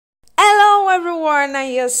everyone,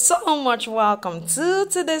 and you're so much welcome to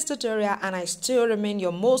today's tutorial, and I still remain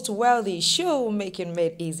your most wealthy shoemaking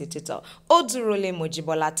made easy tutor, Odurole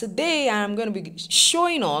Mojibola. Today I'm going to be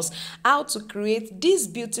showing us how to create this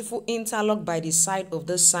beautiful interlock by the side of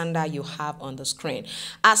the sandal you have on the screen.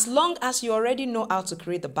 As long as you already know how to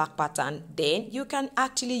create the back pattern, then you can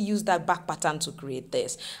actually use that back pattern to create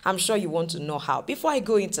this. I'm sure you want to know how. Before I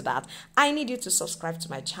go into that, I need you to subscribe to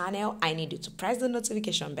my channel. I need you to press the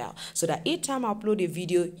notification bell so that each time I upload a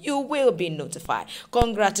video, you will be notified.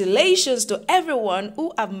 Congratulations to everyone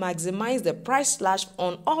who have maximized the price slash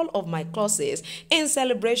on all of my courses in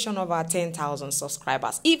celebration of our 10,000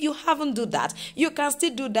 subscribers. If you haven't do that, you can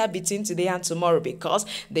still do that between today and tomorrow, because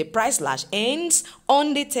the price slash ends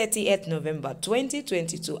on the 30th November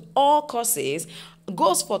 2022. All courses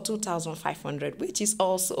goes for 2,500, which is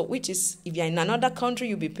if you're in another country,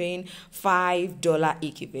 you'll be paying $5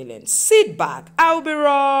 equivalent. Sit back, I'll be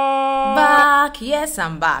right back. Yes,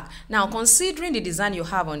 I'm back. Now, considering the design you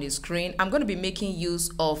have on the screen, I'm going to be making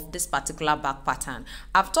use of this particular back pattern.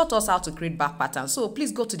 I've taught us how to create back patterns, so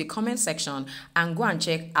please go to the comment section and go and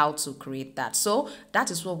check how to create that. So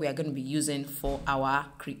that is what we are going to be using for our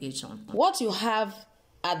creation. What you have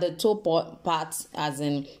at the top part,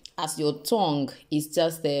 as your tongue, is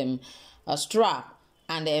just a strap,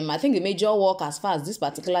 and I think the major work as far as this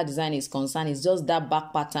particular design is concerned is just that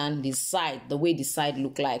back pattern, the side, the way the side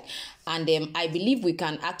look like, and I believe we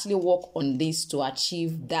can actually work on this to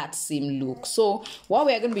achieve that same look. So what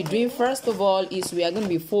we are going to be doing first of all is we are going to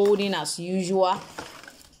be folding as usual.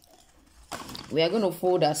 We are going to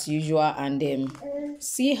fold as usual and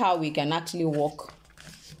see how we can actually work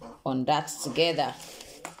on that together.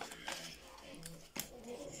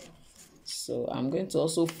 So I'm going to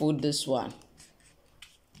also fold this one.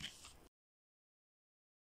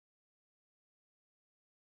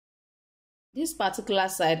 This particular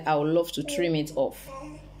side, I would love to trim it off.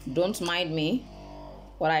 Don't mind me,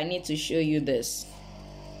 but I need to show you this.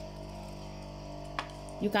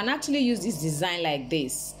 You can actually use this design like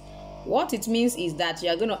this. What it means is that you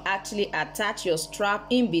are going to actually attach your strap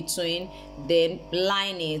in between, then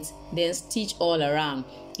line it, then stitch all around.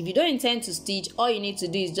 If you don't intend to stitch, all you need to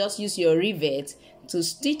do is just use your rivet to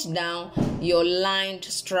stitch down your lined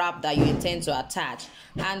strap that you intend to attach.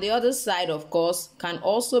 And the other side, of course, can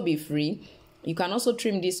also be free. You can also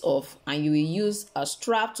trim this off, and you will use a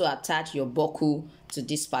strap to attach your buckle to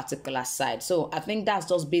this particular side. So I think that's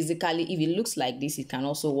just basically, if it looks like this, it can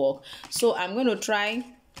also work. So I'm going to try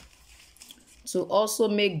to also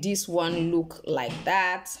make this one look like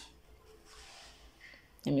that.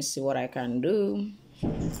 Let me see what I can do.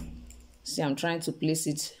 See, I'm trying to place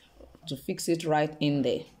it, to fix it right in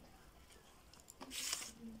there.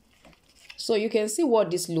 So you can see what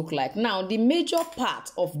this look like. Now, the major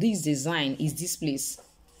part of this design is this place.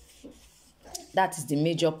 That is the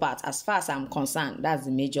major part. As far as I'm concerned, that's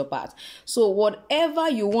the major part. So whatever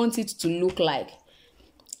you want it to look like,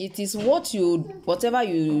 it is whatever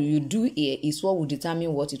you do here is what will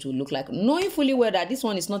determine what it will look like. Knowing fully well that this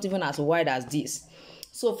one is not even as wide as this.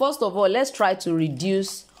 So first of all, let's try to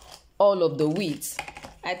reduce all of the width.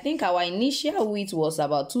 I think our initial width was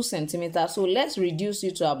about 2 centimeters. So let's reduce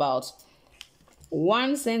it to about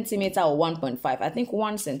 1 centimeter or 1.5. I think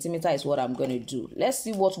 1 centimeter is what I'm going to do. Let's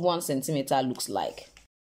see what 1 centimeter looks like.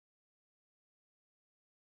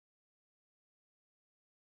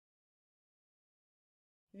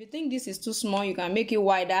 If you think this is too small, you can make it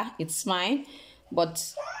wider. It's fine.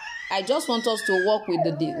 But I just want us to work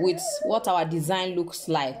with what our design looks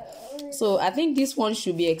like. So I think this one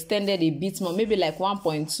should be extended a bit more, maybe like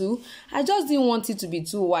 1.2. I just didn't want it to be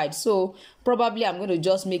too wide. So probably I'm going to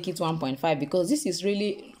just make it 1.5, because this is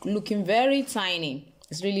really looking very tiny.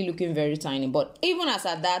 It's really looking very tiny. But even as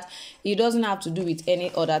at that, it doesn't have to do with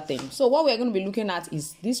any other thing. So what we're going to be looking at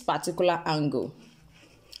is this particular angle.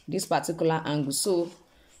 This particular angle. So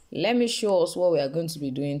let me show us what we are going to be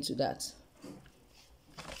doing to that.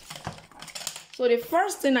 So the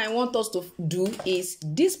first thing I want us to do is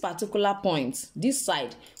this particular point, this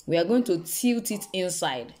side, we are going to tilt it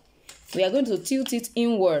inside. We are going to tilt it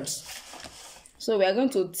inwards. So we are going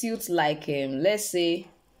to tilt like, let's say,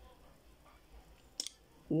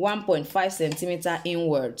 1.5 centimeter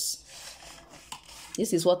inwards.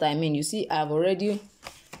 This is what I mean. You see, I've already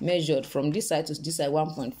measured from this side to this side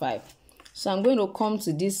 1.5. So I'm going to come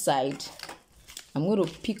to this side. I'm going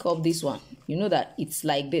to pick up this one. You know that it's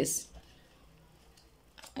like this.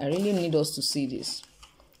 I really need us to see this.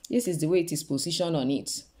 This is the way it is positioned on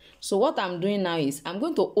it. So what I'm doing now is I'm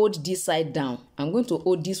going to hold this side down. I'm going to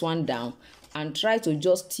hold this one down and try to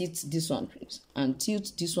just tilt this one, please, and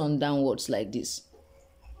tilt this one downwards like this.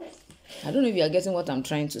 I don't know if you are getting what I'm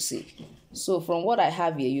trying to say. So from what I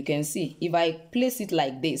have here, you can see if I place it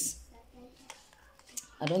like this,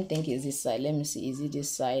 I don't think it's this side. Let me see, is it this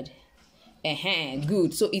side?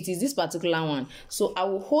 Good. So it is this particular one. So I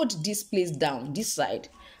will hold this place down, this side,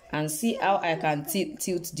 and see how I can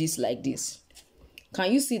tilt this like this.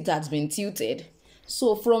 Can you see that's been tilted?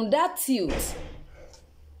 So from that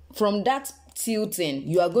tilting,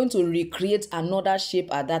 you are going to recreate another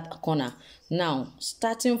shape at that corner. Now,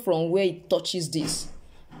 starting from where it touches this,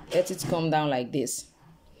 let it come down like this.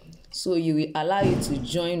 So you will allow it to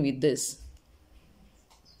join with this.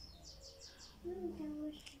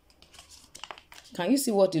 Can you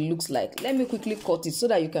see what it looks like? Let me quickly cut it so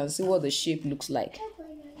that you can see what the shape looks like.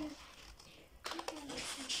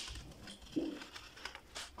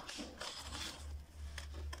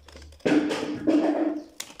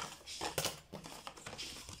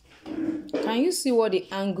 Can you see what the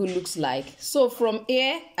angle looks like? So from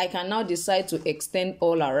here, I can now decide to extend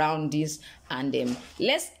all around this, and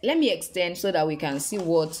let me extend so that we can see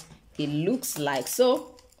what it looks like.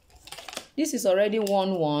 So this is already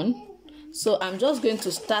 1-1. So I'm just going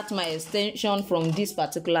to start my extension from this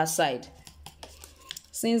particular side.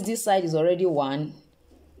 Since this side is already 1,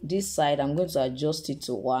 this side I'm going to adjust it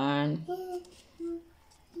to 1.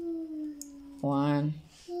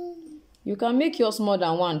 You can make yours more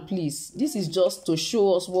than 1, please. This is just to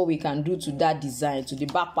show us what we can do to that design, to the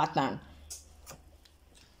back pattern.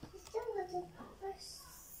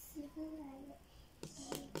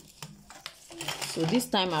 So this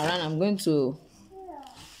time around, I'm going to,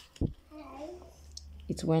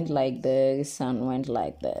 it went like this and went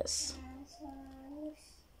like this.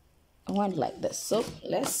 I went like this. So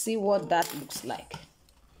let's see what that looks like.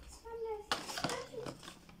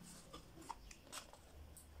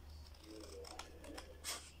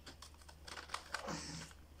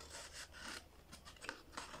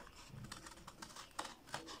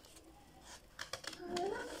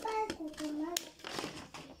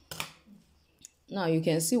 Now you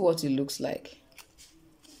can see what it looks like.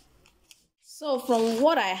 So from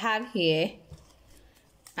what I have here,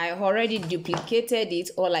 I already duplicated it.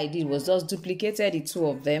 All I did was just duplicated the 2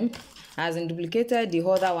 of them. As in duplicated the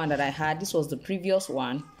other one that I had. This was the previous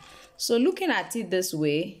one. So looking at it this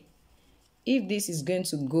way, if this is going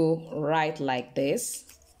to go right like this,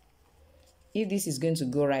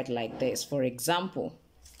 for example,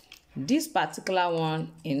 this particular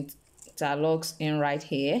one interlocks in right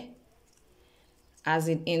here. As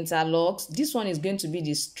it interlocks, this one is going to be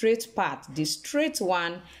the straight part, the straight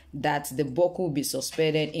one that the buckle will be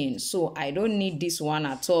suspended in. So I don't need this one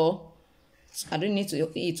at all. I don't need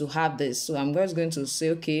it to have this. So I'm just going to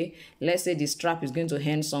say, okay, let's say the strap is going to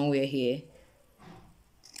end somewhere here.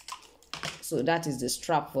 So that is the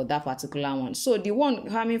strap for that particular one. So the one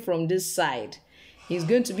coming from this side is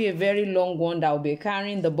going to be a very long one that will be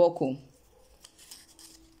carrying the buckle.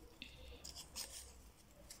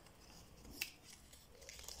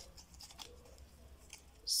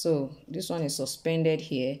 So this one is suspended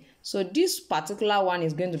here. So this particular one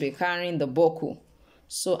is going to be carrying the buckle.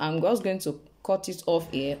 So I'm just going to cut it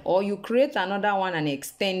off here, or you create another one and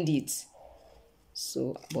extend it.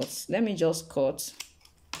 So, but let me just cut.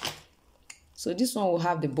 So this one will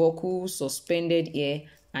have the buckle suspended here,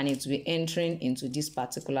 and it will be entering into this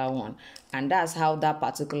particular one. And that's how that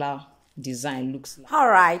particular design looks like. All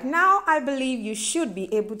right, now I believe you should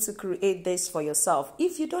be able to create this for yourself.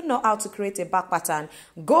 If you don't know how to create a back pattern,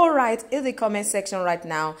 go right in the comment section right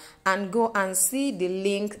now and go and see the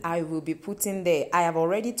link I will be putting there. I have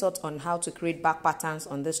already taught on how to create back patterns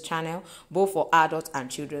on this channel, both for adults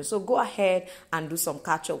and children. So go ahead and do some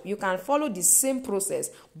catch up. You can follow the same process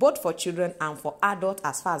both for children and for adults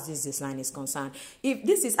as far as this design is concerned. If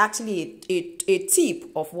this is actually a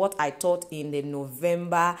tip of what I taught in the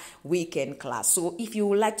November weekend class. So if you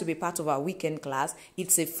would like to be part of our weekend class,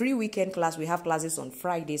 it's a free weekend class. We have classes on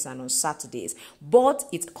Fridays and on Saturdays, but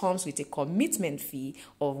it comes with a commitment fee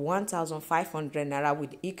of 1,500 naira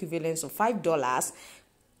with the equivalence of $5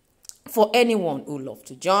 for anyone who loves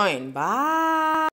to join. Bye.